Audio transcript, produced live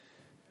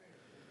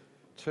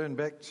Turn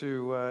back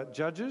to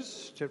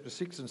Judges, chapter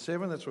 6 and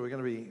 7. That's what we're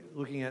going to be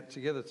looking at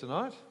together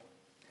tonight.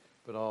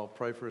 But I'll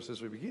pray for us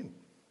as we begin.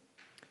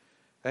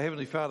 Our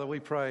Heavenly Father, we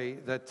pray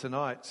that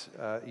tonight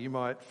you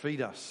might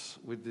feed us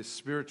with this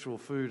spiritual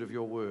food of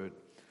your word.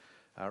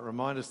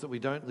 Remind us that we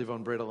don't live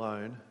on bread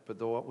alone, but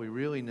that what we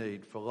really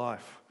need for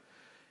life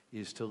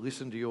is to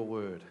listen to your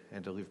word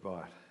and to live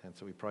by it. And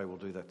so we pray we'll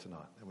do that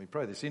tonight. And we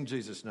pray this in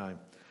Jesus' name.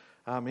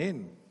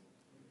 Amen.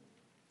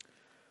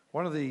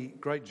 One of the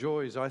great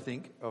joys, I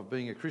think, of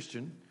being a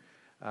Christian,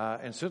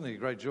 and certainly a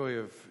great joy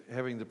of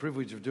having the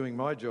privilege of doing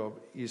my job,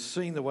 is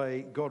seeing the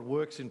way God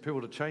works in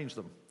people to change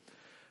them.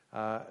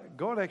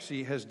 God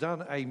actually has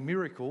done a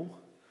miracle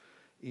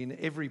in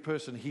every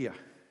person here.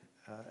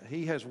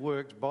 He has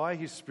worked by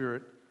his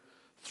Spirit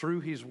through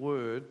his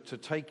word to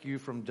take you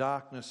from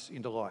darkness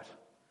into light.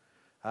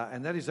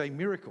 And that is a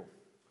miracle.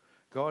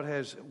 God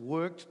has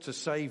worked to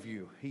save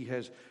you. He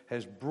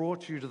has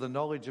brought you to the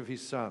knowledge of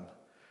his Son,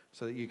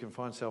 so that you can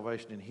find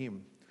salvation in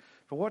him.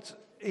 But what's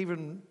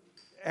even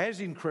as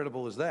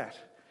incredible as that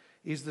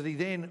is that he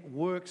then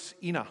works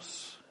in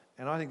us.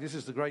 And I think this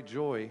is the great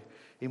joy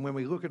in when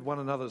we look at one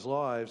another's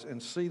lives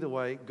and see the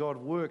way God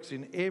works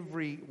in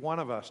every one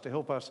of us to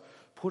help us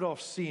put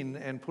off sin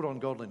and put on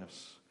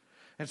godliness.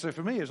 And so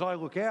for me, as I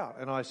look out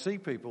and I see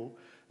people,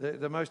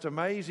 the most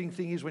amazing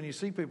thing is when you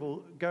see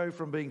people go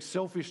from being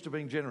selfish to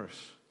being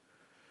generous,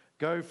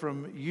 go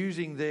from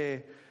using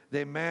their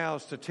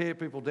mouths to tear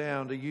people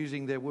down to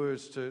using their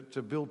words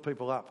to build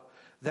people up.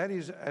 That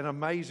is an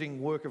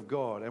amazing work of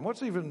God. And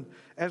what's even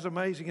as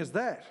amazing as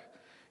that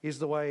is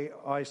the way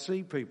I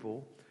see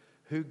people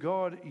who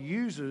God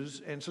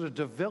uses and sort of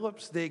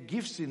develops their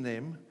gifts in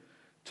them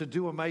to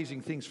do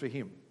amazing things for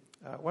him.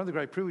 One of the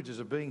great privileges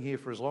of being here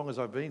for as long as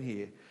I've been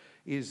here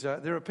is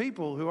there are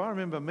people who I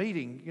remember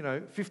meeting,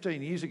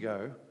 15 years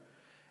ago,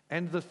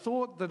 and the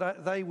thought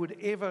that they would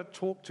ever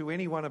talk to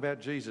anyone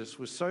about Jesus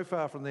was so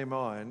far from their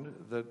mind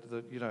that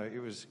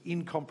it was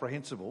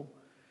incomprehensible.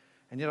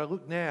 And yet I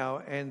look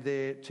now and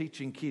they're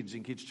teaching kids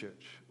in kids'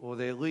 church, or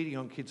they're leading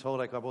on kids'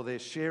 holiday club, or they're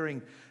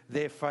sharing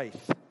their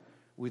faith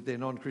with their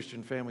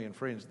non-Christian family and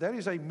friends. That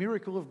is a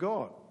miracle of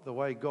God, the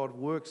way God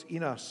works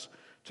in us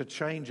to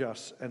change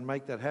us and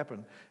make that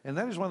happen. And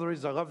that is one of the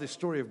reasons I love this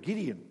story of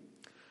Gideon,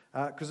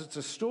 because it's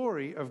a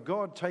story of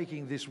God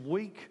taking this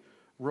weak,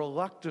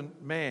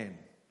 reluctant man,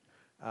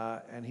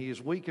 and he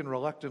is weak and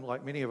reluctant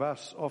like many of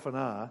us often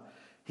are.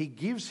 He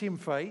gives him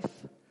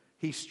faith,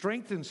 he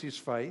strengthens his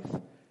faith,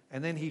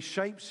 and then he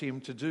shapes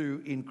him to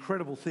do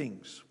incredible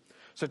things.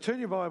 So turn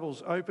your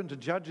Bibles open to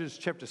Judges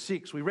chapter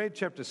 6. We read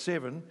chapter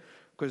 7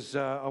 because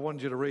I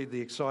wanted you to read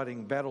the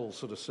exciting battle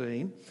sort of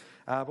scene.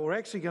 But we're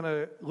actually going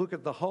to look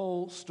at the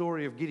whole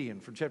story of Gideon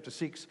from chapter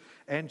 6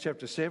 and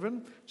chapter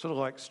 7, sort of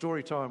like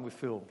story time with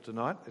Phil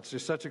tonight. It's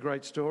just such a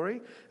great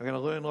story. We're going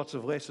to learn lots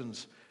of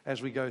lessons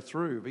as we go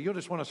through. But you'll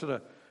just want to sort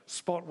of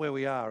spot where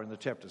we are in the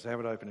chapters. Have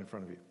it open in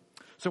front of you.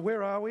 So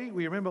where are we?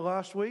 We remember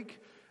last week,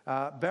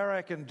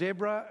 Barak and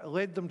Deborah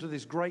led them to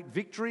this great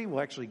victory.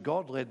 Well, actually,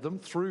 God led them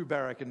through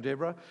Barak and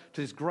Deborah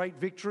to this great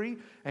victory.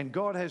 And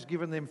God has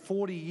given them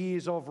 40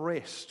 years of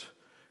rest.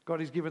 God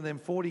has given them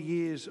 40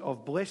 years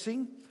of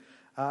blessing.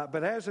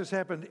 But as has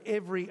happened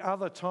every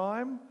other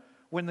time,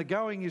 when the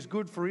going is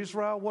good for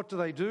Israel, what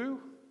do?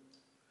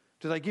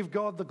 Do they give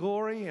God the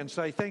glory and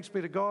say, thanks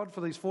be to God for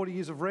these 40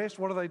 years of rest?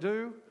 What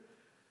do?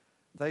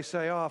 They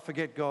say,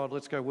 forget God,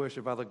 let's go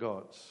worship other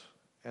gods.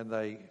 And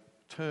they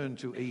turn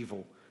to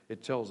evil,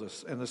 it tells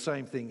us. And the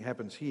same thing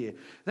happens here.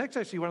 That's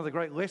actually one of the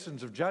great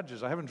lessons of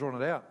Judges. I haven't drawn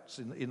it out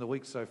in the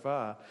weeks so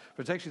far,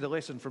 but it's actually the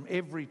lesson from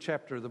every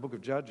chapter of the book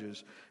of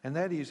Judges. And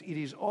that is, it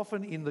is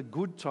often in the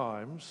good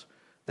times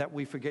that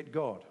we forget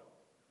God.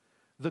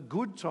 The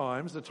good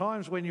times, the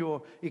times when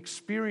you're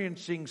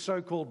experiencing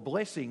so-called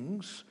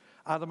blessings,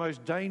 are the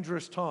most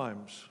dangerous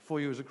times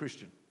for you as a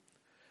Christian.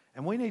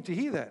 And we need to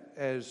hear that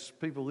as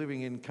people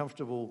living in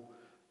comfortable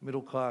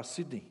middle-class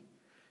Sydney.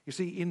 You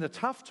see, in the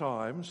tough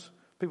times,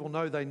 people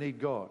know they need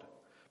God.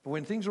 But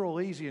when things are all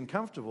easy and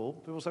comfortable,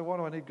 people say, why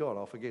do I need God?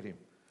 I'll forget him.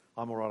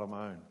 I'm all right on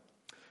my own.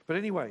 But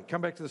anyway,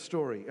 come back to the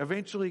story.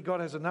 Eventually,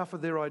 God has enough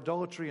of their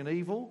idolatry and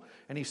evil,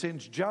 and he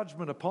sends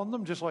judgment upon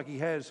them, just like he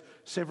has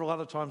several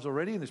other times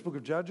already in this book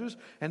of Judges.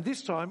 And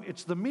this time,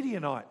 it's the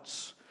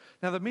Midianites.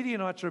 Now, the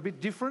Midianites are a bit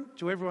different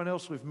to everyone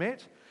else we've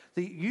met.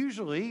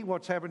 Usually,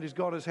 what's happened is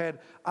God has had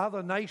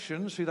other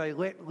nations who they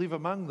let live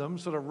among them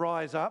sort of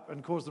rise up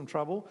and cause them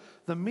trouble.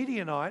 The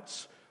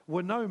Midianites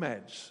were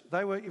nomads.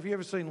 They were, if you've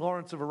ever seen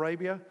Lawrence of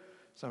Arabia,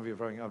 some of you are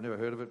probably, I've never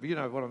heard of it, but you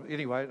know what,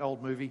 anyway, an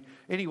old movie.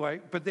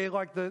 Anyway, but they're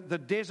like the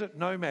desert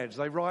nomads.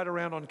 They ride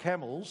around on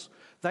camels.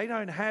 They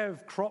don't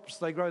have crops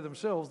they grow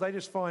themselves. They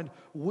just find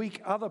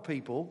weak other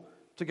people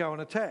to go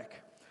and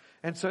attack.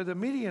 And so the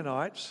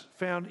Midianites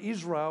found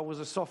Israel was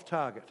a soft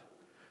target.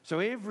 So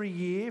every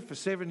year for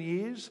 7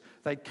 years,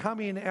 they'd come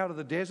in out of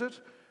the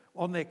desert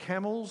on their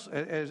camels,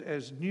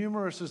 as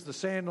numerous as the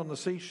sand on the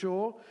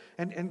seashore.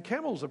 And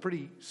camels are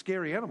pretty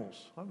scary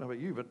animals. I don't know about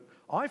you, but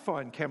I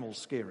find camels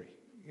scary.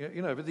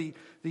 But the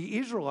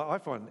Israelite,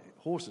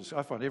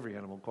 I find every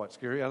animal quite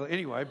scary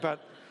anyway,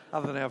 but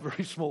other than our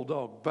very small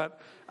dog. But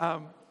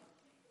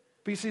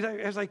you see,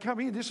 as they come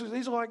in, this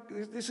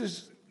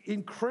is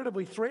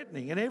incredibly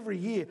threatening. And every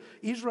year,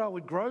 Israel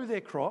would grow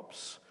their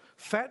crops,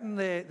 fatten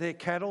their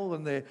cattle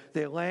and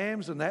their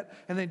lambs and that,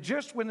 and then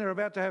just when they're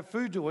about to have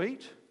food to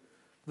eat,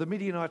 the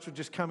Midianites would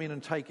just come in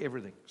and take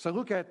everything. So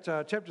look at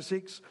chapter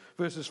 6,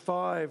 verses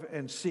 5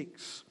 and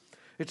 6.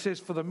 It says,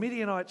 "For the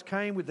Midianites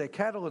came with their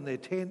cattle and their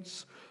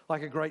tents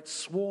like a great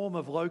swarm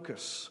of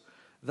locusts.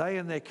 They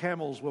and their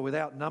camels were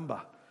without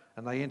number,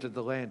 and they entered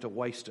the land to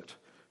waste it.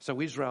 So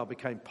Israel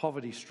became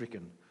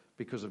poverty-stricken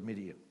because of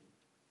Midian."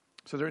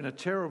 So they're in a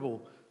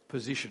terrible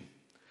position.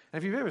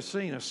 And if you've ever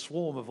seen a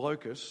swarm of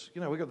locusts,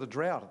 we've got the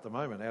drought at the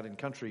moment out in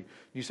country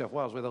New South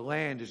Wales where the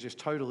land is just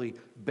totally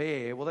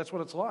bare. Well, that's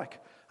what it's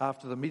like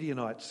after the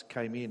Midianites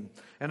came in.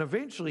 And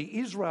eventually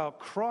Israel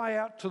cry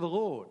out to the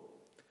Lord.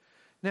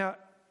 Now,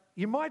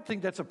 you might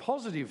think that's a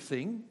positive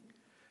thing.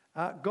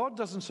 God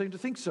doesn't seem to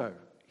think so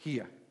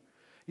here.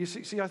 You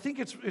see, I think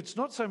it's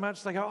not so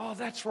much they go, "Oh,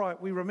 that's right,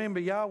 we remember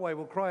Yahweh,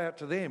 we'll cry out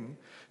to them."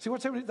 See,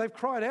 what's happening, they've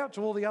cried out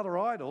to all the other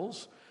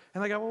idols,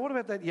 and they go, "Well, what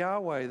about that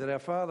Yahweh that our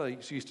father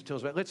used to tell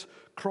us about? Let's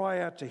cry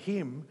out to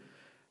him."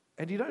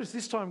 And you notice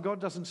this time God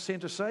doesn't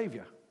send a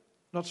saviour.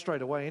 Not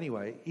straight away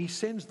anyway. He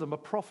sends them a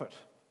prophet.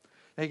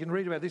 Now you can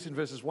read about this in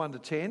verses 1 to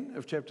 10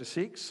 of chapter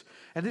 6.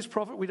 And this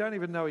prophet, we don't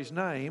even know his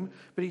name,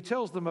 but he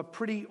tells them a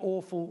pretty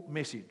awful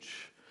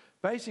message.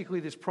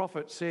 Basically, this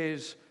prophet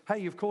says, "Hey,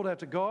 you've called out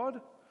to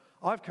God.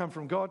 I've come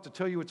from God to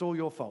tell you it's all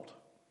your fault.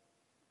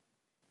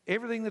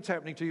 Everything that's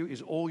happening to you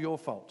is all your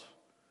fault."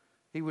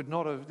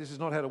 This is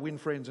not how to win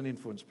friends and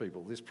influence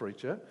people, this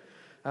preacher.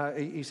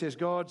 He says,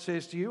 "God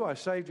says to you, I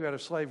saved you out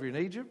of slavery in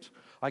Egypt.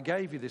 I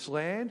gave you this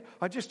land.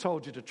 I just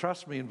told you to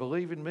trust me and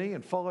believe in me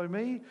and follow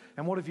me.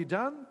 And what have you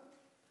done?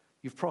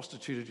 You've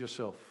prostituted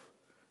yourself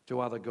to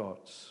other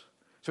gods."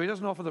 So he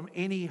doesn't offer them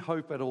any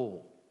hope at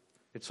all.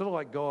 It's sort of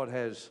like God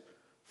has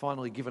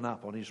finally given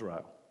up on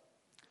Israel.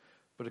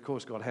 But of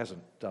course, God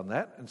hasn't done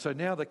that. And so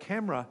now the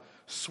camera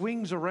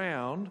swings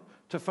around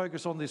to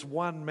focus on this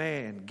one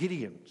man,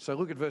 Gideon. So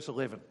look at verse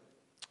 11.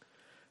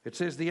 It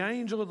says, "The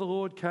angel of the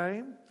Lord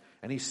came,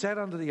 and he sat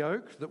under the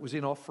oak that was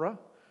in Ophrah,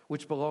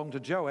 which belonged to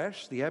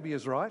Joash, the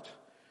Abiezrite.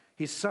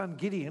 His son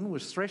Gideon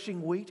was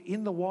threshing wheat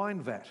in the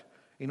wine vat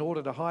in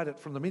order to hide it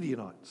from the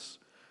Midianites.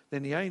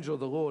 Then the angel of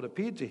the Lord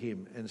appeared to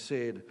him and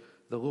said,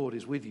 'The Lord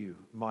is with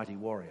you, mighty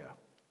warrior.'"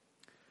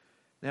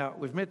 Now,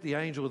 we've met the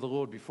angel of the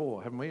Lord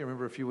before, haven't we?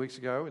 Remember a few weeks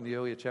ago in the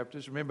earlier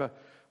chapters? Remember,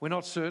 we're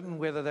not certain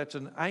whether that's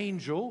an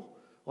angel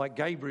like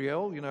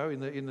Gabriel,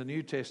 in the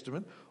New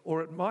Testament,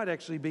 or it might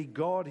actually be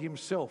God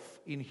himself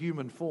in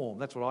human form.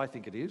 That's what I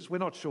think it is. We're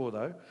not sure,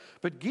 though.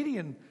 But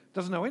Gideon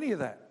doesn't know any of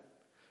that.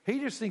 He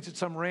just thinks it's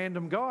some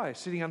random guy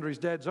sitting under his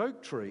dad's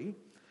oak tree.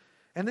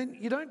 And then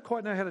you don't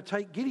quite know how to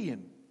take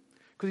Gideon,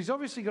 because he's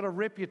obviously got a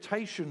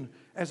reputation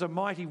as a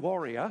mighty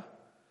warrior.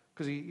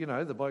 Because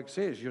the bloke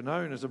says, "You're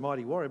known as a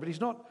mighty warrior," but he's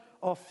not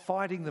off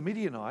fighting the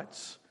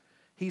Midianites.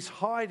 He's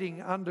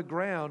hiding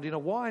underground in a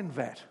wine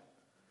vat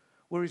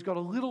where he's got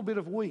a little bit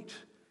of wheat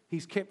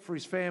he's kept for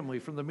his family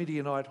from the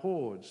Midianite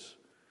hordes.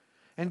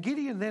 And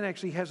Gideon then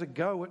actually has a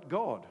go at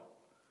God.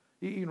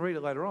 You can read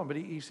it later on, but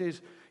he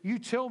says, "You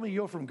tell me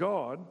you're from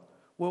God.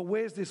 Well,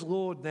 where's this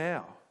Lord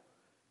now?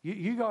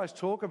 You guys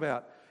talk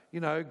about,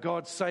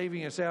 God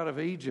saving us out of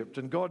Egypt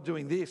and God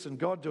doing this and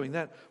God doing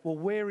that. Well,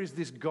 where is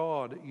this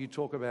God you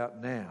talk about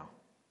now?"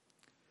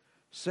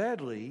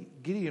 Sadly,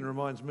 Gideon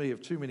reminds me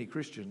of too many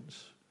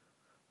Christians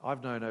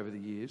I've known over the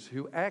years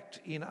who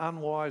act in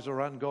unwise or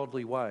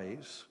ungodly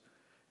ways,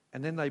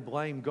 and then they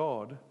blame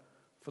God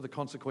for the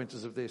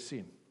consequences of their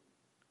sin.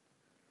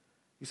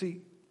 You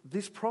see,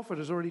 this prophet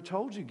has already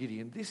told you,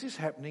 Gideon, this is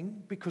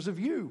happening because of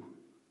you.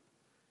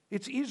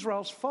 It's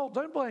Israel's fault.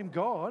 Don't blame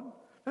God.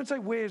 Don't say,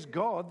 "Where's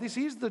God?" This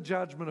is the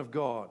judgment of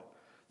God.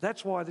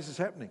 That's why this is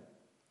happening.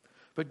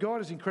 But God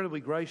is incredibly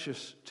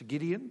gracious to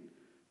Gideon,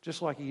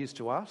 just like he is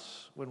to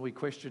us when we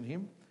question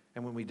him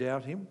and when we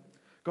doubt him.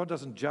 God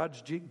doesn't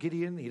judge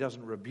Gideon. He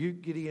doesn't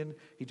rebuke Gideon.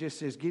 He just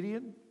says,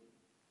 "Gideon,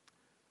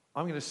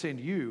 I'm going to send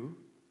you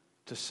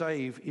to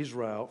save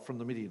Israel from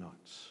the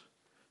Midianites."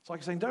 It's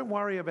like saying, don't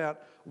worry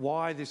about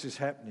why this is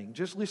happening.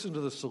 Just listen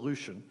to the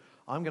solution.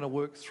 I'm going to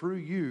work through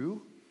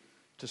you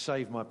to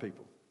save my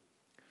people.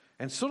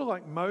 And sort of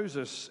like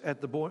Moses at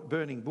the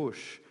burning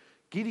bush,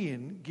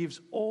 Gideon gives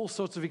all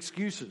sorts of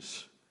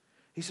excuses.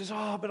 He says,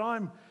 but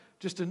I'm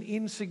just an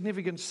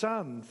insignificant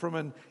son from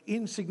an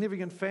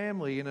insignificant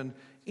family in an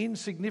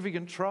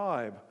insignificant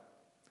tribe.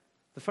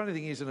 The funny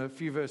thing is, in a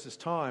few verses'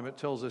 time, it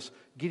tells us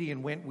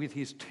Gideon went with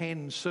his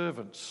 10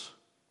 servants.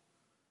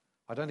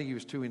 I don't think he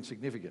was too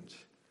insignificant.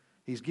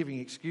 He's giving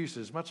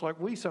excuses, much like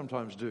we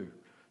sometimes do,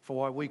 for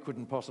why we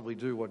couldn't possibly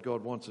do what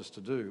God wants us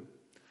to do.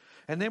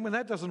 And then when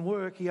that doesn't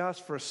work, he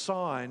asks for a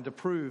sign to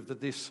prove that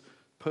this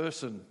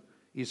person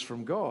is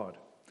from God.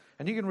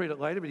 And you can read it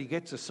later, but he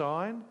gets a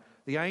sign.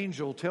 The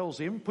angel tells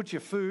him, "Put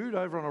your food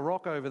over on a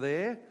rock over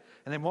there,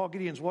 And then while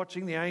Gideon's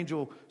watching, the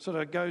angel sort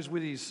of goes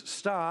with his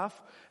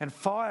staff and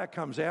fire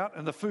comes out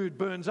and the food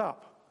burns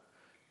up.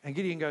 And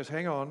Gideon goes,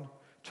 hang on,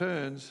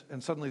 turns,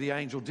 and suddenly the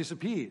angel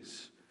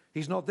disappears.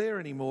 He's not there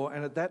anymore.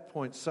 And at that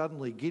point,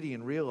 suddenly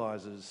Gideon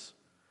realises,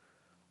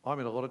 I'm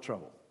in a lot of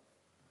trouble.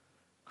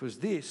 Because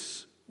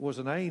this was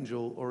an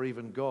angel or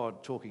even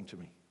God talking to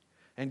me.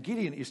 And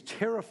Gideon is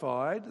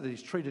terrified that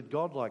he's treated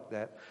God like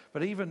that.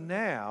 But even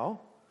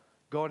now,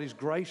 God is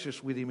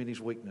gracious with him in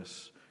his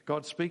weakness.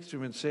 God speaks to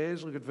him and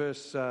says, look at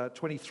verse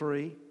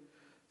 23.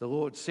 The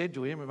Lord said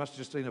to him, it must have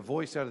just been a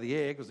voice out of the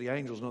air because the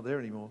angel's not there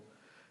anymore.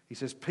 He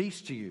says,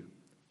 peace to you.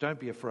 Don't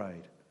be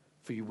afraid,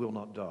 for you will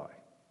not die.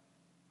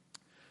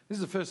 This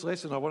is the first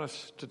lesson I want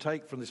us to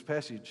take from this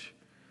passage.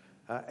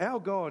 Our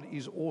God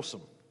is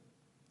awesome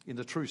in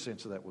the true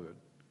sense of that word.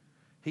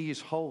 He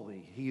is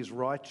holy, he is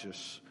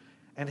righteous,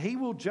 and he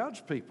will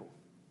judge people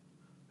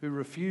who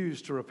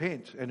refuse to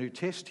repent and who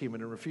test him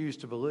and refuse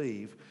to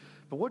believe.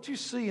 But what you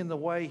see in the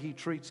way he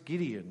treats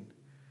Gideon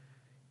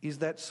is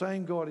that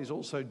same God is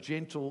also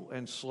gentle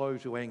and slow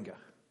to anger.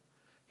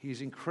 He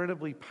is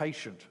incredibly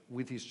patient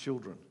with his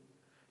children.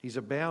 He's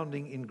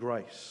abounding in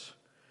grace,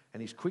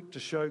 and he's quick to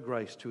show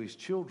grace to his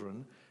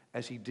children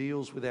as he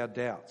deals with our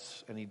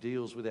doubts and he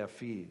deals with our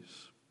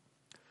fears.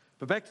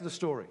 But back to the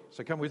story.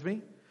 So come with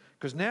me.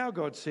 Because now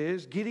God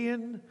says,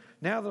 Gideon,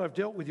 now that I've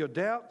dealt with your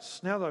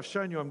doubts, now that I've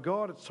shown you I'm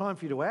God, it's time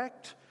for you to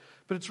act.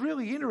 But it's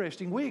really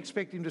interesting. We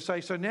expect him to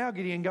say, so now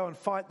Gideon, go and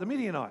fight the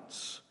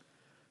Midianites.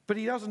 But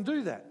he doesn't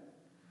do that.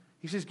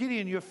 He says,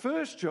 Gideon, your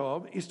first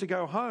job is to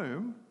go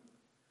home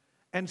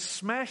and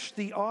smash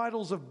the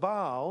idols of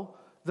Baal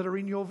that are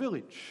in your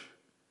village.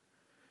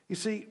 You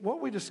see,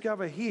 what we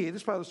discover here,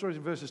 this part of the story is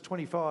in verses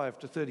 25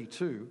 to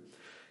 32.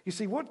 You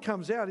see, what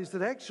comes out is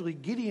that actually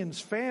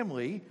Gideon's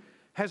family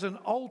has an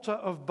altar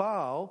of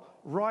Baal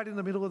right in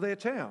the middle of their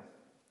town.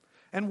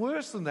 And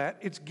worse than that,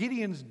 it's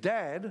Gideon's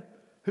dad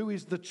who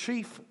is the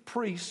chief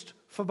priest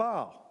for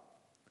Baal.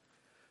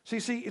 So you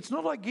see, it's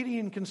not like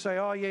Gideon can say,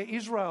 oh yeah,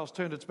 Israel's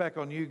turned its back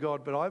on you,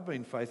 God, but I've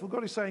been faithful.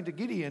 God is saying to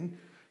Gideon,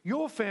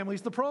 your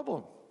family's the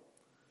problem.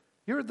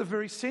 You're at the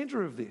very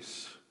centre of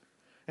this.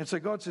 And so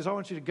God says, I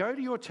want you to go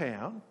to your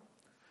town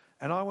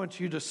and I want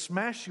you to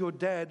smash your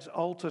dad's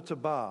altar to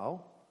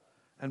Baal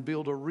and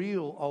build a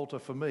real altar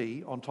for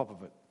me on top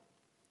of it.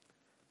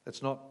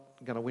 That's not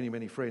going to win him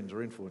any friends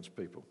or influence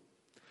people.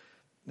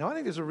 Now, I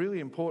think there's a really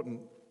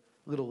important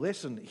little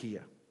lesson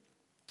here.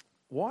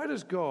 Why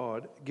does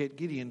God get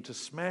Gideon to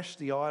smash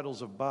the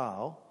idols of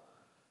Baal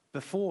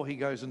before he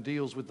goes and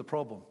deals with the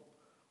problem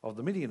of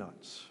the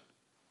Midianites?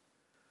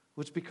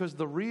 Well, it's because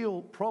the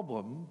real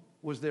problem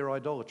was their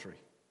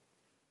idolatry.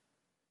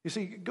 You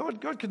see,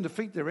 God can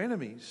defeat their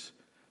enemies,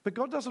 but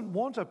God doesn't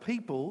want a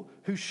people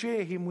who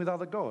share him with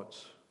other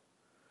gods.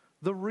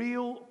 The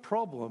real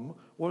problem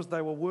was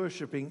they were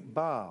worshipping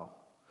Baal.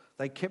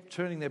 They kept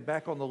turning their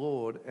back on the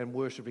Lord and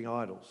worshipping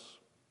idols.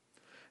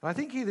 And I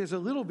think here there's a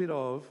little bit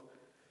of,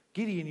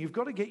 Gideon, you've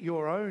got to get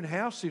your own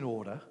house in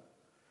order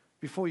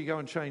before you go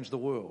and change the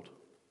world.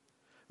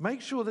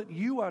 Make sure that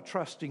you are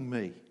trusting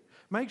me.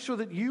 Make sure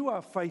that you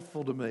are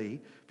faithful to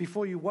me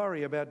before you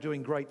worry about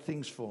doing great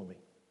things for me.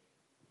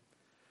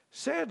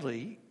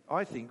 Sadly,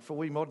 I think for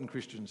we modern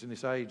Christians in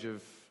this age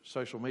of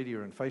social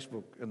media and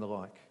Facebook and the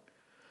like,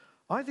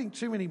 I think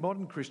too many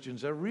modern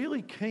Christians are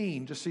really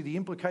keen to see the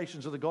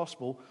implications of the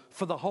gospel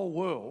for the whole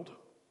world,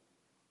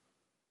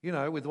 you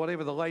know, with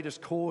whatever the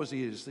latest cause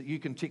is that you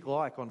can tick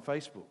like on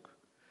Facebook,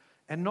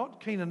 and not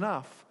keen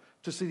enough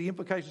to see the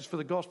implications for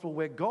the gospel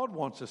where God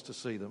wants us to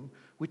see them,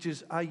 which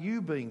is, are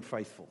you being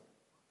faithful?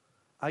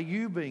 Are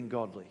you being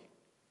godly?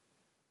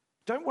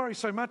 Don't worry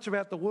so much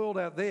about the world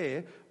out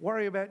there.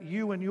 Worry about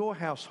you and your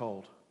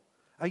household.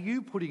 Are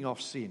you putting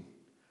off sin?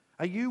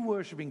 Are you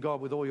worshipping God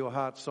with all your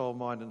heart, soul,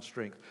 mind and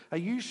strength? Are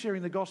you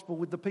sharing the gospel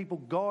with the people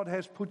God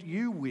has put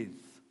you with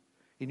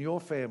in your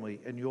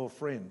family and your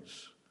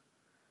friends?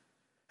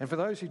 And for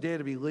those who dare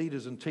to be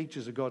leaders and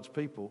teachers of God's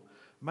people,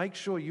 make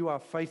sure you are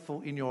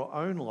faithful in your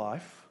own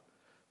life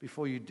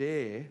before you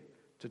dare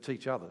to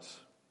teach others.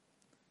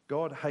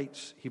 God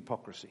hates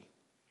hypocrisy.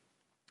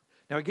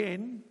 Now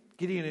again,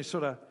 Gideon is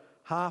sort of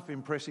half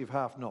impressive,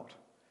 half not.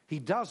 He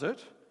does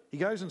it. He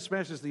goes and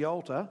smashes the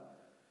altar,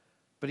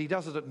 but he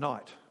does it at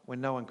night when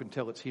no one can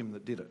tell it's him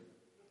that did it.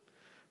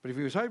 But if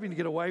he was hoping to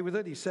get away with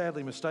it, he's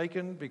sadly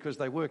mistaken, because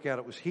they work out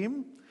it was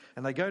him,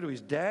 and they go to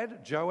his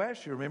dad,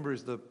 Joash, you remember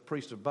is the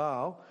priest of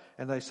Baal,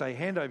 and they say,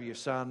 hand over your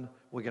son,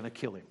 we're going to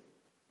kill him.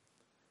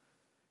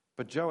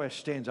 But Joash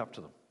stands up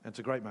to them, and it's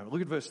a great moment.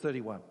 Look at verse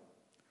 31.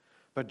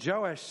 But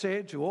Joash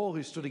said to all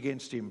who stood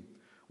against him,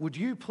 would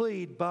you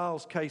plead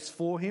Baal's case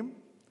for him?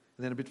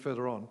 And then a bit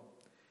further on,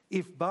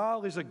 if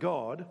Baal is a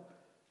god,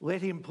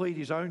 let him plead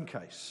his own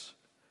case,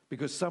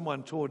 because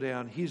someone tore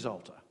down his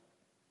altar.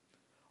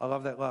 I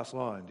love that last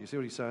line. Do you see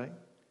what he's saying?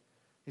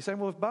 He's saying,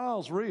 well, if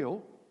Baal's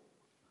real,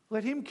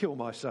 let him kill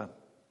my son.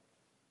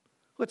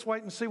 Let's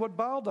wait and see what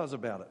Baal does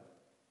about it.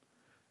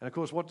 And of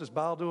course, what does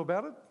Baal do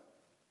about it?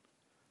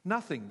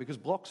 Nothing, because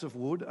blocks of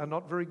wood are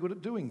not very good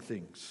at doing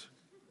things.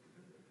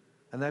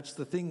 And that's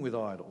the thing with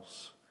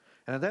idols.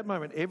 And at that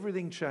moment,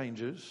 everything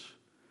changes.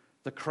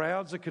 The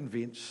crowds are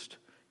convinced.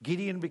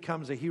 Gideon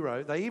becomes a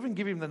hero. They even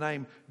give him the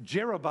name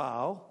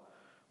Jerubbaal,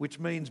 which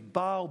means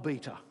Baal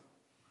beater,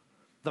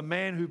 the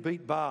man who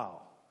beat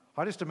Baal.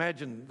 I just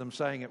imagine them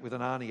saying it with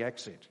an Arnie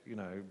accent,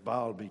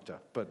 Baal beater.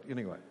 But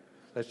anyway,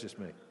 that's just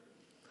me.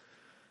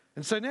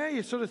 And so now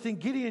you sort of think,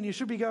 Gideon, you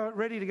should be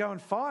ready to go and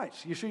fight.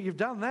 You've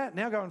done that.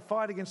 Now go and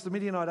fight against the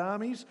Midianite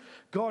armies.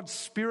 God's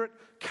Spirit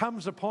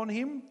comes upon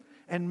him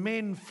and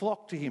men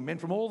flock to him. Men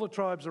from all the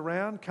tribes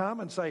around come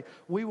and say,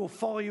 we will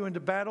follow you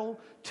into battle.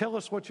 Tell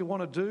us what you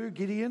want to do,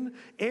 Gideon.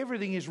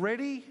 Everything is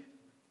ready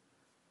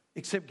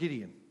except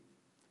Gideon.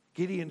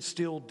 Gideon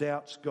still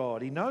doubts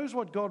God. He knows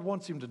what God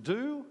wants him to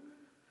do.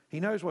 He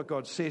knows what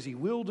God says he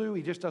will do.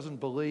 He just doesn't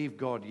believe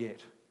God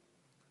yet,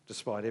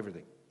 despite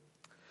everything.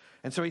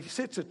 And so he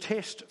sets a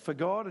test for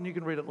God, and you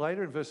can read it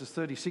later in verses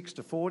 36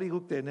 to 40.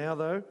 Look there now,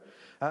 though.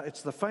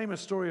 It's the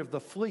famous story of the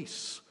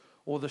fleece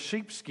or the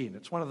sheepskin.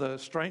 It's one of the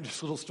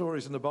strangest little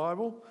stories in the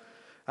Bible.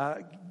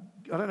 I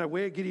don't know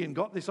where Gideon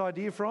got this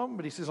idea from,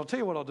 but he says, I'll tell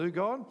you what I'll do,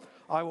 God.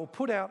 I will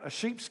put out a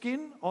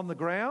sheepskin on the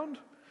ground,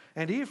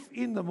 and if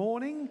in the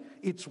morning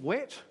it's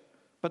wet,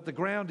 but the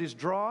ground is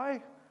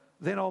dry,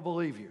 then I'll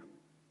believe you.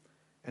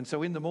 And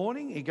so in the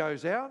morning he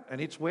goes out, and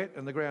it's wet,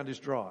 and the ground is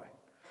dry.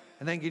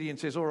 And then Gideon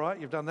says, all right,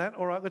 you've done that.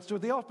 All right, let's do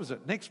it the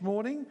opposite. Next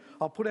morning,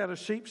 I'll put out a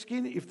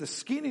sheepskin. If the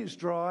skin is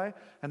dry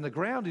and the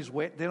ground is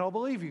wet, then I'll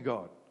believe you,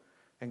 God.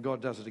 And God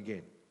does it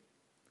again.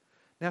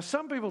 Now,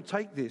 some people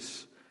take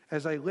this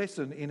as a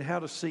lesson in how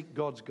to seek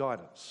God's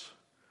guidance.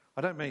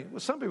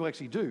 Some people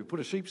actually do put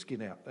a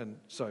sheepskin out and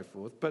so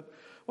forth. But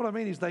what I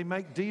mean is they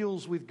make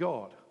deals with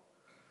God.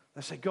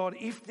 They say, God,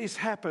 if this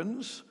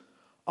happens,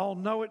 I'll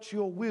know it's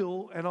your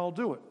will and I'll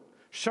do it.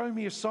 Show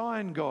me a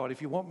sign, God,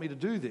 if you want me to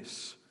do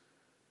this.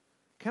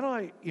 Can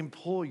I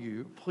implore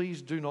you,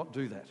 please do not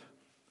do that.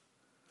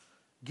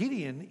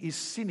 Gideon is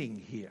sinning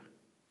here.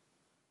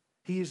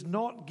 He is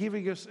not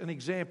giving us an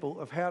example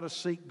of how to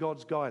seek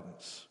God's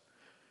guidance.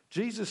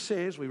 Jesus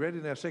says, we read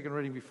in our second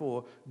reading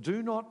before,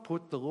 do not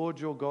put the Lord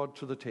your God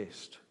to the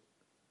test.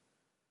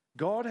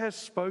 God has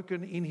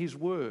spoken in his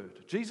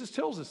word. Jesus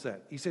tells us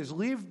that. He says,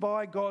 live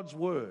by God's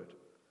word.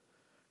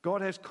 God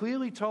has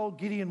clearly told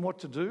Gideon what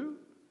to do.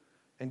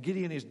 And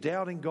Gideon is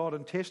doubting God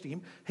and testing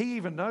him. He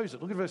even knows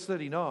it. Look at verse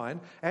 39.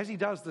 As he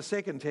does the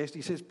second test,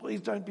 he says, please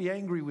don't be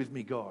angry with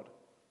me, God.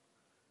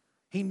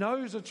 He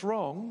knows it's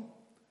wrong,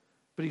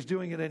 but he's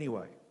doing it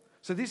anyway.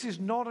 So this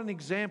is not an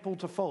example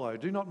to follow.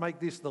 Do not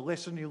make this the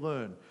lesson you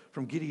learn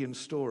from Gideon's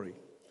story.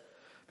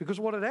 Because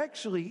what it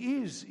actually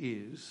is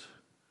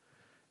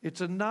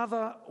it's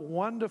another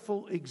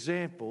wonderful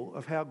example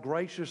of how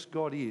gracious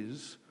God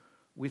is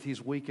with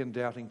his weak and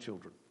doubting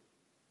children.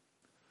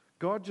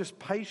 God just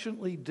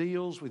patiently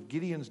deals with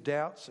Gideon's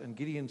doubts and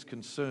Gideon's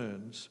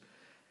concerns.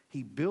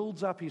 He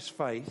builds up his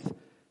faith.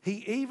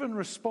 He even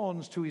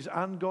responds to his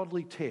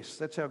ungodly tests.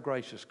 That's how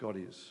gracious God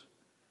is.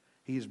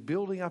 He is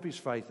building up his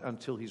faith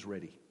until he's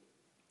ready,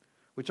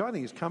 which I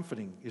think is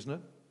comforting, isn't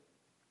it?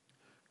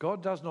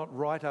 God does not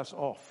write us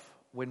off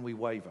when we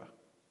waver.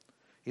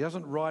 He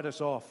doesn't write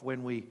us off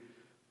when we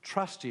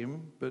trust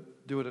him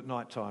but do it at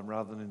night time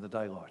rather than in the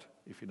daylight,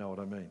 if you know what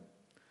I mean.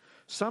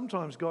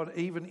 Sometimes God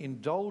even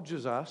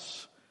indulges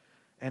us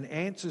and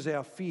answers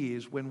our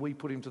fears when we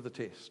put him to the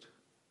test.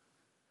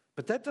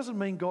 But that doesn't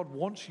mean God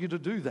wants you to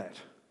do that.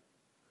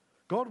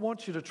 God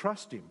wants you to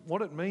trust him.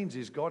 What it means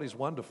is God is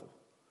wonderful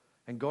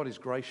and God is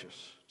gracious.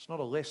 It's not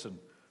a lesson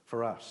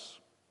for us.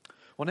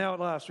 Well, now at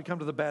last we come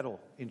to the battle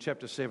in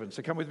chapter 7.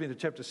 So come with me to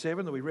chapter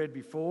 7 that we read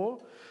before.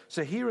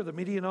 So here are the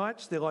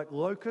Midianites. They're like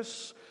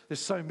locusts. There's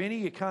so many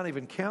you can't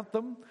even count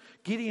them.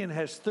 Gideon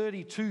has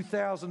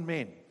 32,000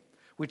 men,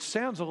 which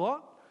sounds a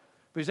lot,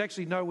 but is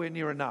actually nowhere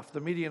near enough.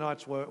 The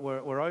Midianites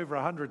were over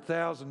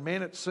 100,000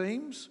 men, it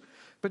seems.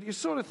 But you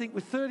sort of think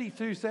with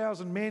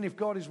 32,000 men, if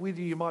God is with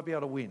you, you might be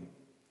able to win.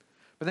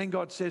 But then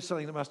God says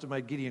something that must have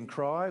made Gideon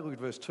cry. Look at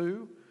verse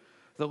 2.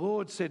 The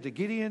Lord said to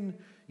Gideon,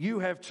 you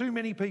have too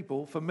many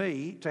people for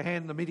me to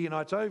hand the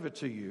Midianites over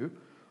to you,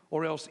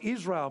 or else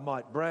Israel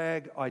might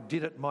brag, I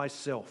did it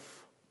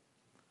myself.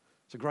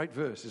 It's a great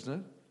verse, isn't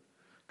it?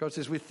 God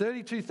says, with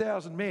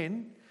 32,000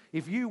 men,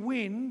 if you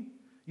win,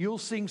 you'll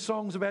sing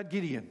songs about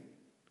Gideon.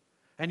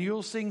 And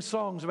you'll sing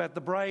songs about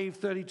the brave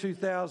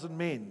 32,000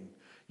 men.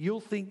 You'll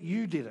think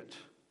you did it.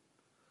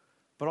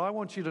 But I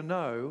want you to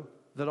know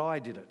that I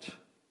did it.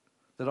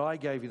 That I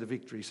gave you the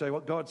victory. So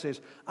what God says,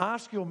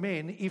 ask your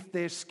men if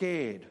they're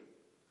scared.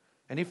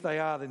 And if they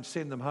are, then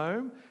send them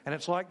home. And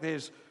it's like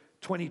there's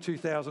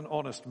 22,000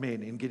 honest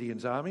men in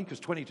Gideon's army,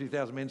 because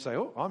 22,000 men say,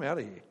 oh, I'm out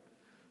of here.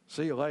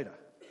 See you later.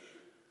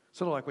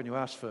 Sort of like when you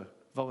ask for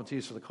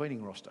volunteers for the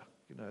cleaning roster.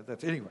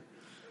 That's anyway.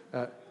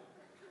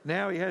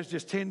 Now he has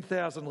just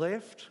 10,000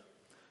 left.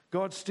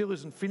 God still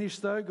isn't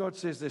finished though. God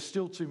says there's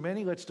still too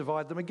many. Let's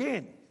divide them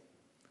again.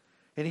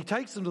 And he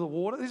takes them to the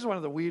water. This is one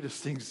of the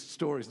weirdest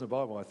stories in the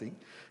Bible, I think.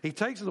 He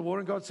takes them to the water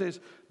and God says,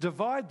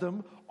 divide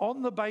them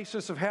on the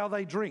basis of how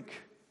they drink.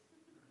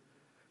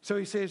 So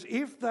he says,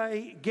 if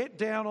they get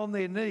down on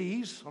their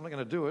knees, I'm not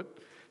going to do it.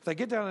 If they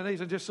get down on their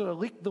knees and just sort of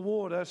lick the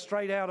water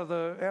straight out of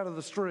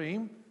the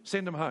stream,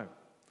 send them home.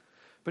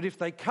 But if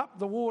they cup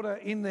the water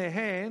in their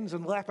hands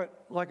and lap it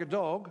like a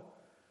dog,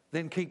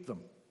 then keep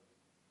them.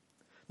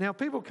 Now,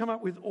 people come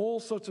up with all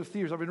sorts of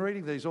theories. I've been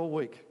reading these all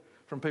week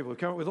from people who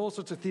come up with all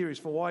sorts of theories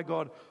for why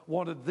God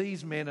wanted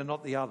these men and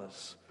not the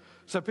others.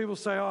 So people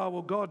say, oh,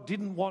 well, God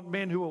didn't want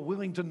men who are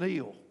willing to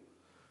kneel,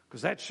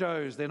 because that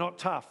shows they're not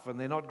tough and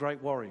they're not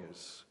great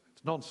warriors.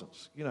 It's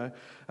nonsense, you know.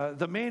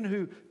 The men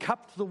who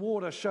cupped the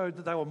water showed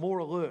that they were more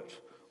alert,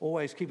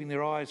 always keeping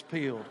their eyes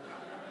peeled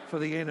for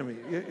the enemy.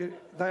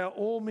 They are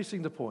all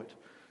missing the point.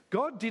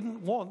 God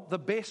didn't want the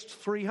best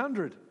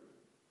 300.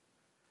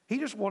 He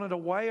just wanted a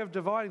way of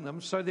dividing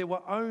them so there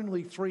were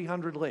only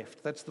 300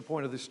 left. That's the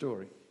point of this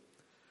story.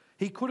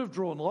 He could have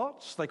drawn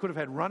lots. They could have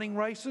had running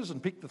races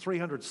and picked the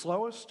 300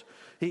 slowest.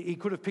 He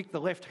could have picked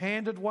the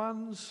left-handed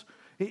ones.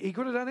 He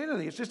could have done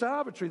anything. It's just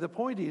arbitrary. The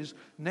point is,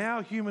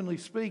 now humanly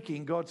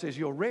speaking, God says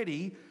you're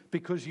ready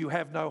because you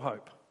have no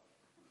hope.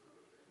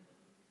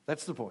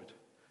 That's the point.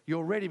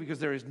 You're ready because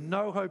there is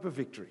no hope of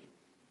victory.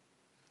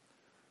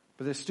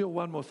 But there's still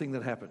one more thing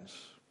that happens.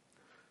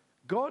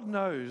 God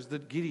knows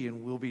that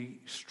Gideon will be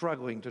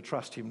struggling to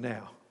trust him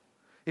now.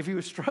 If he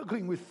was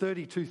struggling with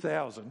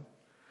 32,000,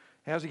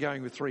 how's he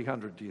going with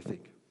 300, do you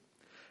think?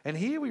 And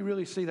here we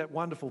really see that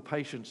wonderful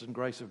patience and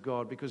grace of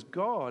God, because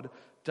God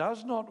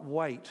does not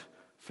wait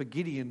for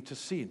Gideon to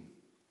sin.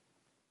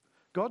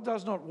 God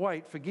does not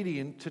wait for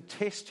Gideon to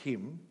test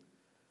him.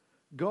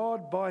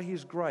 God, by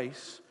his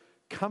grace,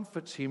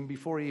 comforts him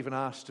before he even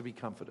asks to be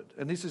comforted.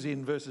 And this is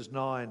in verses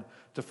 9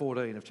 to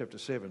 14 of chapter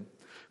 7.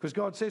 Because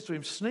God says to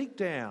him, sneak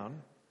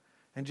down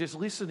and just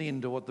listen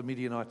in to what the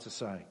Midianites are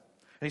saying.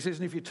 And he says,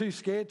 and if you're too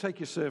scared, take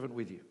your servant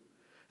with you.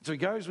 And so he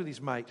goes with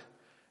his mate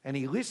and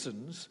he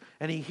listens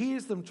and he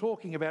hears them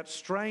talking about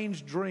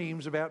strange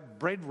dreams about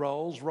bread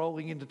rolls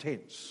rolling into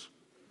tents.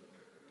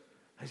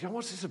 And he's going,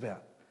 what's this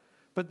about?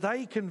 But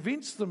they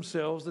convince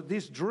themselves that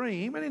this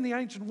dream, and in the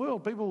ancient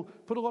world, people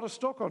put a lot of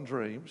stock on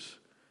dreams.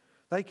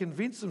 They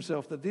convince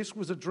themselves that this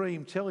was a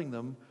dream telling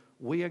them,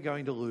 we are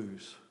going to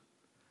lose.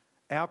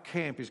 Our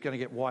camp is going to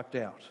get wiped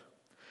out.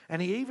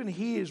 And he even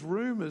hears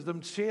rumours,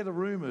 them share the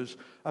rumours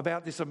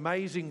about this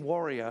amazing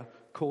warrior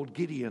called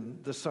Gideon,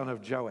 the son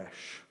of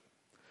Joash.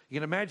 You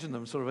can imagine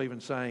them sort of even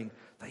saying,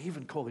 they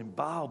even call him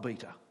Baal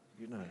beater,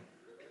 you know.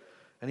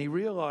 And he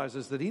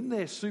realises that in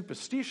their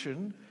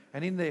superstition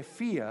and in their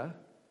fear,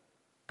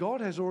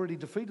 God has already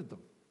defeated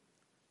them.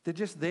 They're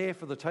just there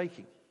for the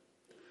taking.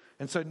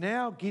 And so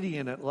now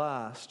Gideon at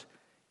last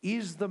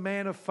is the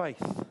man of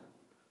faith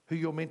who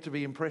you're meant to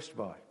be impressed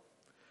by.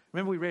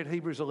 Remember we read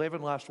Hebrews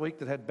 11 last week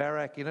that had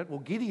Barak in it? Well,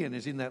 Gideon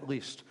is in that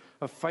list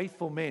of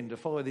faithful men to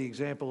follow the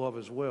example of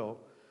as well.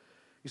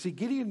 You see,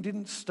 Gideon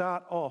didn't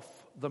start off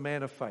the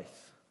man of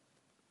faith.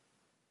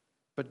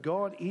 But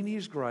God, in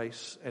his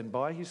grace and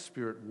by his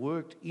Spirit,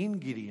 worked in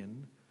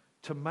Gideon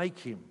to make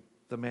him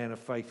the man of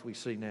faith we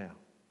see now.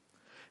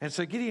 And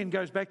so Gideon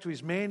goes back to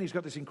his men. He's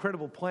got this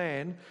incredible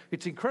plan.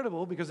 It's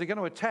incredible because they're going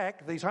to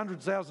attack these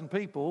 100,000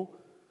 people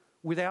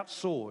without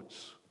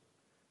swords.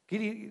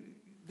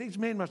 These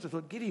men must have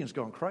thought, Gideon's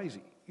gone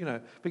crazy, you know.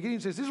 But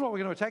Gideon says, this is what we're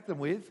going to attack them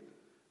with: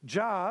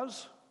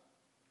 jars,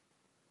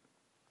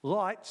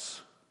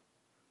 lights,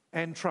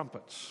 and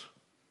trumpets.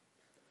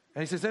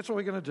 And he says, that's what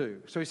we're going to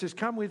do. So he says,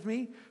 come with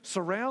me,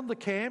 surround the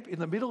camp in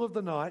the middle of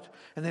the night,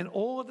 and then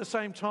all at the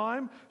same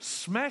time,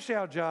 smash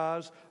our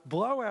jars,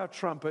 blow our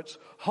trumpets,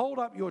 hold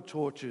up your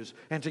torches,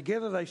 and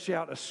together they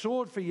shout, a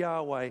sword for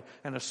Yahweh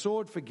and a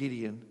sword for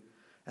Gideon,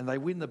 and they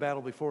win the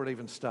battle before it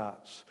even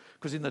starts.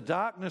 Because in the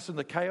darkness and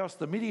the chaos,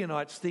 the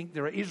Midianites think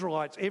there are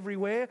Israelites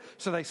everywhere,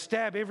 so they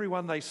stab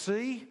everyone they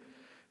see,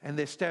 and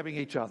they're stabbing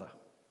each other.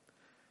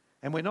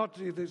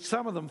 And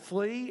some of them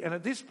flee, and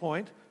at this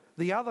point,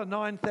 the other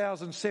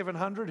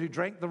 9,700 who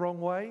drank the wrong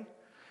way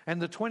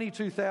and the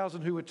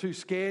 22,000 who were too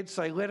scared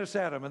say, let us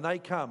at them, and they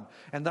come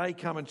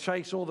and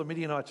chase all the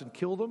Midianites and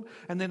kill them.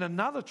 And then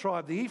another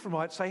tribe, the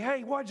Ephraimites, say,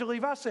 hey, why'd you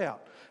leave us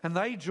out? And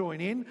they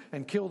join in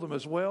and kill them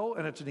as well,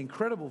 and it's an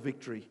incredible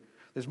victory.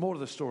 There's more to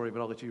the story,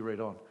 but I'll let you read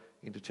on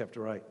into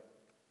chapter 8.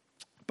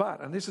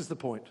 But, and this is the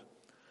point,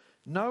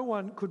 no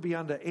one could be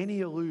under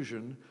any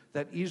illusion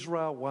that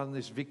Israel won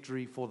this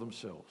victory for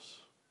themselves.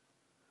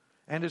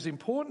 And as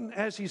important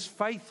as his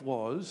faith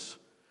was,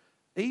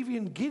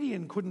 even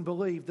Gideon couldn't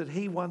believe that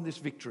he won this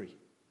victory.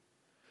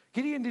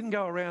 Gideon didn't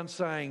go around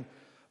saying,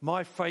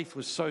 my faith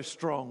was so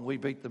strong we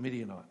beat the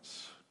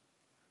Midianites.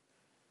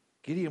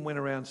 Gideon went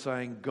around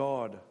saying,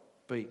 God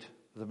beat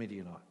the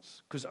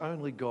Midianites, because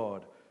only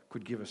God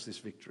could give us this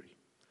victory.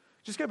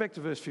 Just go back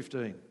to verse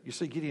 15. You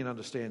see, Gideon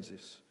understands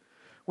this.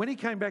 When he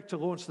came back to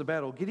launch the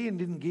battle, Gideon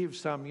didn't give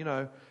some,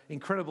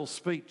 incredible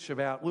speech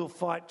about we'll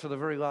fight to the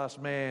very last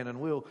man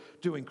and we'll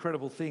do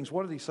incredible things.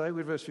 What did he say?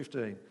 With verse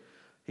 15.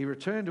 He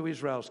returned to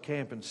Israel's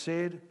camp and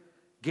said,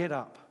 get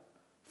up,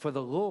 for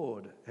the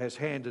Lord has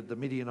handed the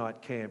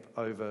Midianite camp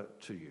over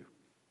to you.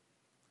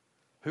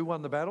 Who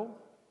won the battle?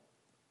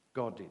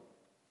 God did.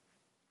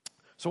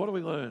 So what do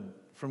we learn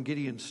from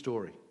Gideon's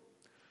story?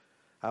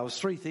 There's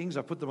three things.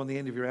 I put them on the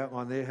end of your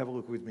outline there. Have a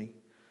look with me.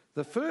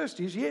 The first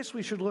is, yes,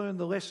 we should learn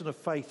the lesson of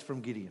faith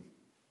from Gideon.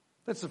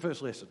 That's the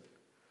first lesson.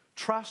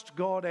 Trust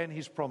God and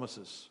his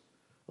promises,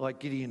 like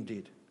Gideon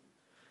did.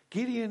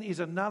 Gideon is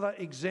another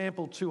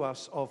example to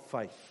us of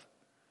faith,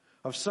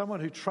 of someone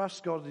who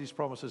trusts God and his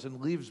promises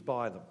and lives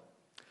by them.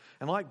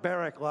 And like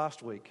Barak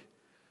last week,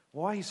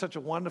 why he's such a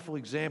wonderful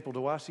example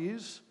to us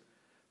is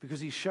because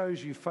he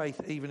shows you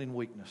faith even in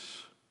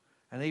weakness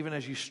and even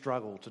as you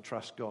struggle to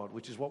trust God,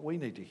 which is what we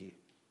need to hear.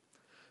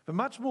 But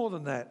much more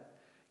than that,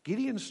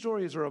 Gideon's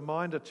story is a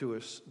reminder to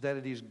us that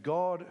it is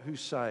God who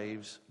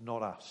saves,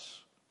 not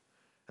us.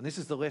 And this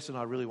is the lesson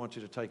I really want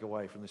you to take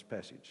away from this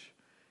passage.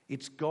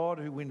 It's God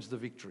who wins the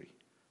victory,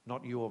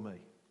 not you or me.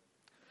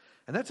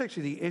 And that's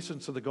actually the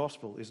essence of the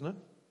gospel, isn't it?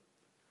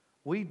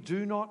 We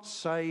do not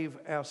save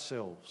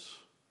ourselves.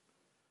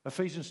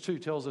 Ephesians 2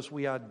 tells us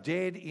we are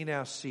dead in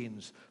our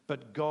sins,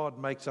 but God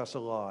makes us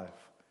alive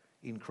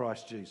in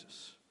Christ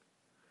Jesus.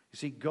 You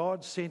see,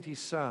 God sent his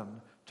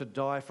Son to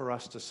die for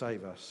us to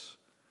save us.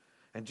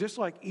 And just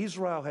like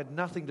Israel had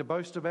nothing to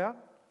boast about,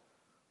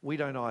 we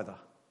don't either.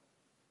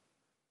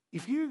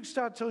 If you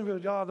start telling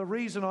people, the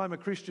reason I'm a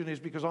Christian is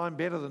because I'm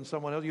better than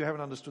someone else, you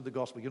haven't understood the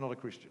gospel. You're not a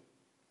Christian.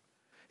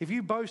 If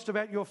you boast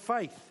about your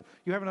faith,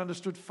 you haven't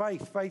understood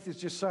faith. Faith is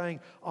just saying,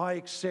 I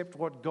accept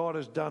what God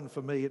has done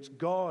for me. It's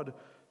God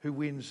who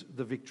wins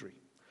the victory.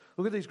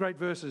 Look at these great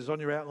verses on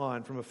your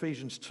outline from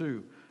Ephesians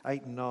 2,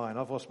 8 and 9.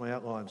 I've lost my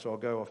outline, so I'll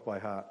go off by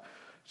heart.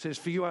 It says,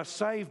 for you are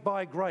saved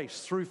by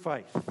grace through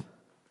faith,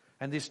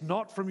 and this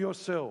not from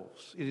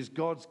yourselves. It is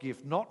God's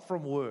gift, not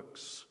from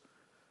works,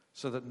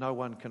 so that no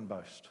one can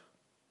boast.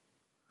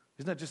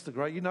 Isn't that just the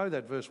great? You know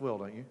that verse well,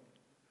 don't you?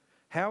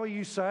 How are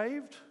you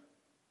saved?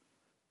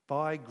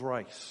 By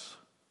grace.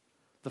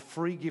 The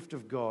free gift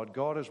of God.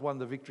 God has won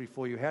the victory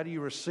for you. How do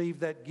you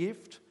receive that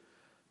gift?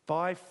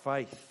 By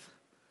faith.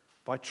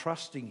 By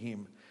trusting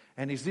him.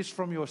 And is this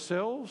from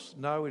yourselves?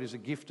 No, it is a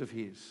gift of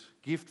his.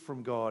 Gift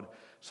from God,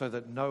 so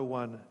that no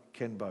one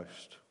can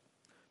boast.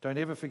 Don't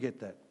ever forget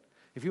that.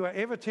 If you are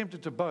ever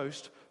tempted to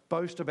boast,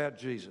 boast about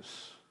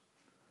Jesus.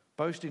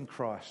 Boast in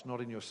Christ,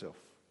 not in yourself.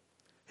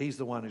 He's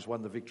the one who's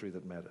won the victory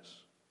that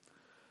matters.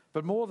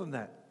 But more than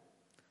that,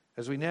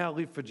 as we now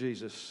live for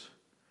Jesus,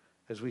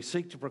 as we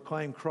seek to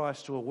proclaim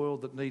Christ to a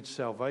world that needs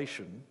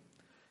salvation,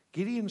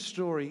 Gideon's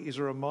story is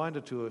a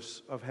reminder to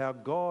us of how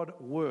God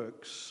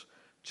works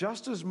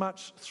just as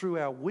much through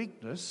our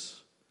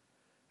weakness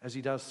as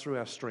he does through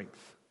our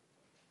strength.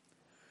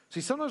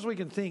 See, sometimes we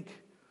can think,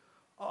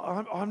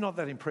 I'm not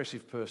that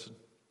impressive person.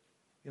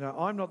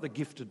 I'm not the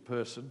gifted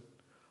person.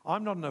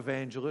 I'm not an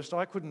evangelist.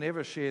 I couldn't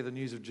ever share the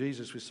news of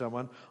Jesus with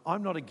someone.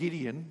 I'm not a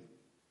Gideon.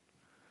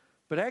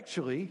 But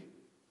actually,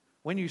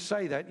 when you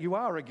say that, you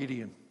are a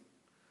Gideon.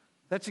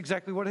 That's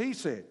exactly what he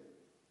said.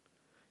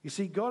 You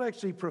see, God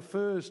actually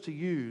prefers to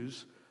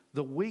use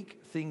the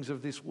weak things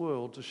of this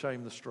world to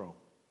shame the strong,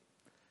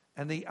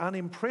 and the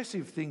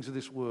unimpressive things of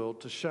this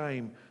world to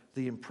shame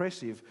the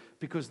impressive,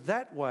 because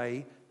that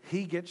way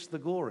he gets the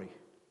glory.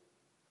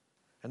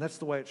 And that's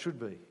the way it should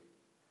be.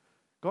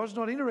 God's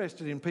not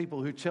interested in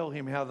people who tell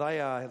him how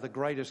they are the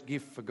greatest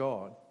gift for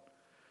God.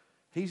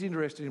 He's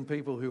interested in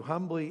people who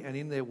humbly and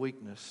in their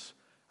weakness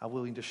are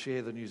willing to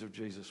share the news of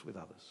Jesus with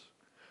others.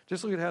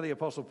 Just look at how the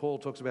Apostle Paul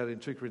talks about it in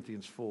 2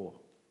 Corinthians 4.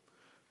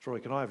 Troy,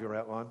 can I have your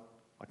outline?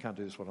 I can't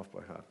do this one off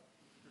by heart.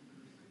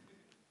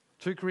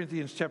 2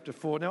 Corinthians chapter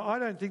 4. Now, I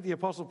don't think the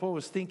Apostle Paul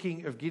was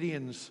thinking of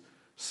Gideon's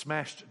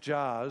smashed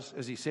jars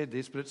as he said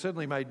this, but it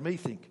certainly made me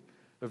think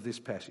of this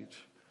passage.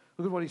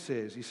 Look at what he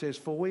says. He says,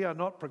 for we are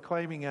not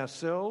proclaiming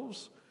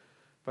ourselves,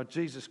 but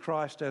Jesus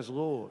Christ as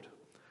Lord,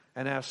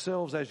 and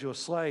ourselves as your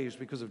slaves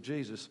because of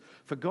Jesus.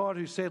 For God,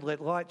 who said,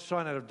 let light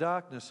shine out of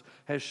darkness,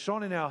 has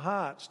shone in our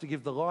hearts to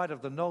give the light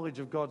of the knowledge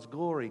of God's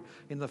glory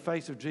in the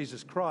face of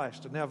Jesus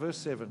Christ. And now verse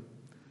 7.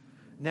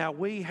 Now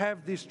we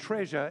have this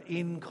treasure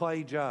in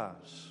clay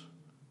jars.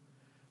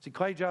 See,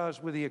 clay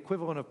jars were the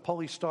equivalent of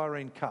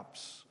polystyrene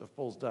cups of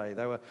Paul's day.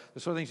 They were the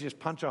sort of things you just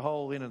punch a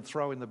hole in and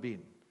throw in the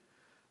bin.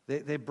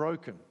 They're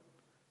broken.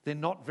 They're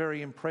not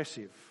very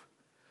impressive.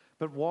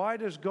 But why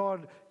does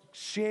God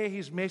share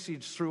his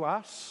message through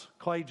us,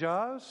 clay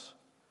jars?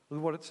 Look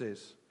at what it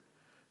says.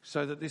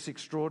 So that this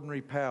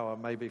extraordinary power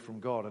may be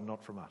from God and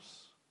not from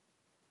us.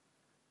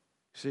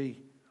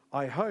 See,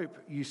 I hope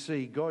you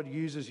see God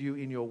uses you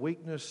in your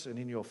weakness and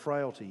in your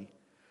frailty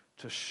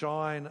to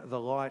shine the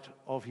light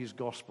of his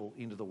gospel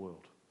into the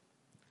world.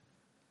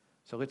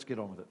 So let's get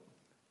on with it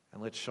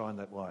and let's shine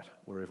that light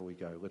wherever we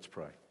go. Let's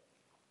pray.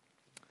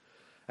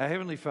 Our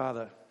Heavenly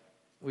Father,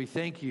 we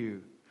thank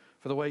you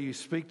for the way you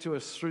speak to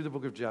us through the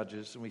book of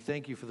Judges, and we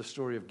thank you for the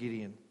story of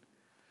Gideon.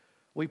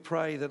 We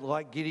pray that,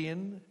 like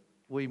Gideon,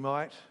 we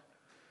might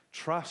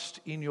trust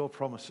in your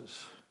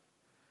promises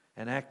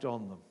and act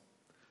on them.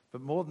 But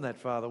more than that,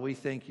 Father, we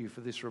thank you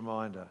for this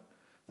reminder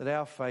that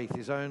our faith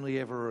is only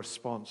ever a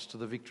response to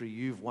the victory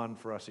you've won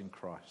for us in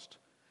Christ.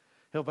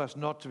 Help us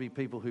not to be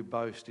people who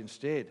boast.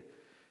 Instead,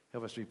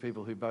 help us to be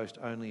people who boast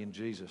only in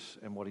Jesus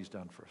and what he's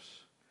done for us.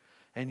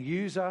 And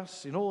use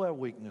us in all our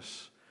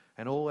weakness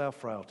and all our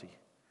frailty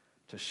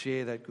to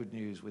share that good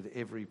news with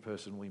every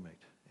person we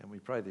meet. And we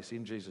pray this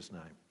in Jesus'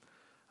 name.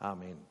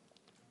 Amen.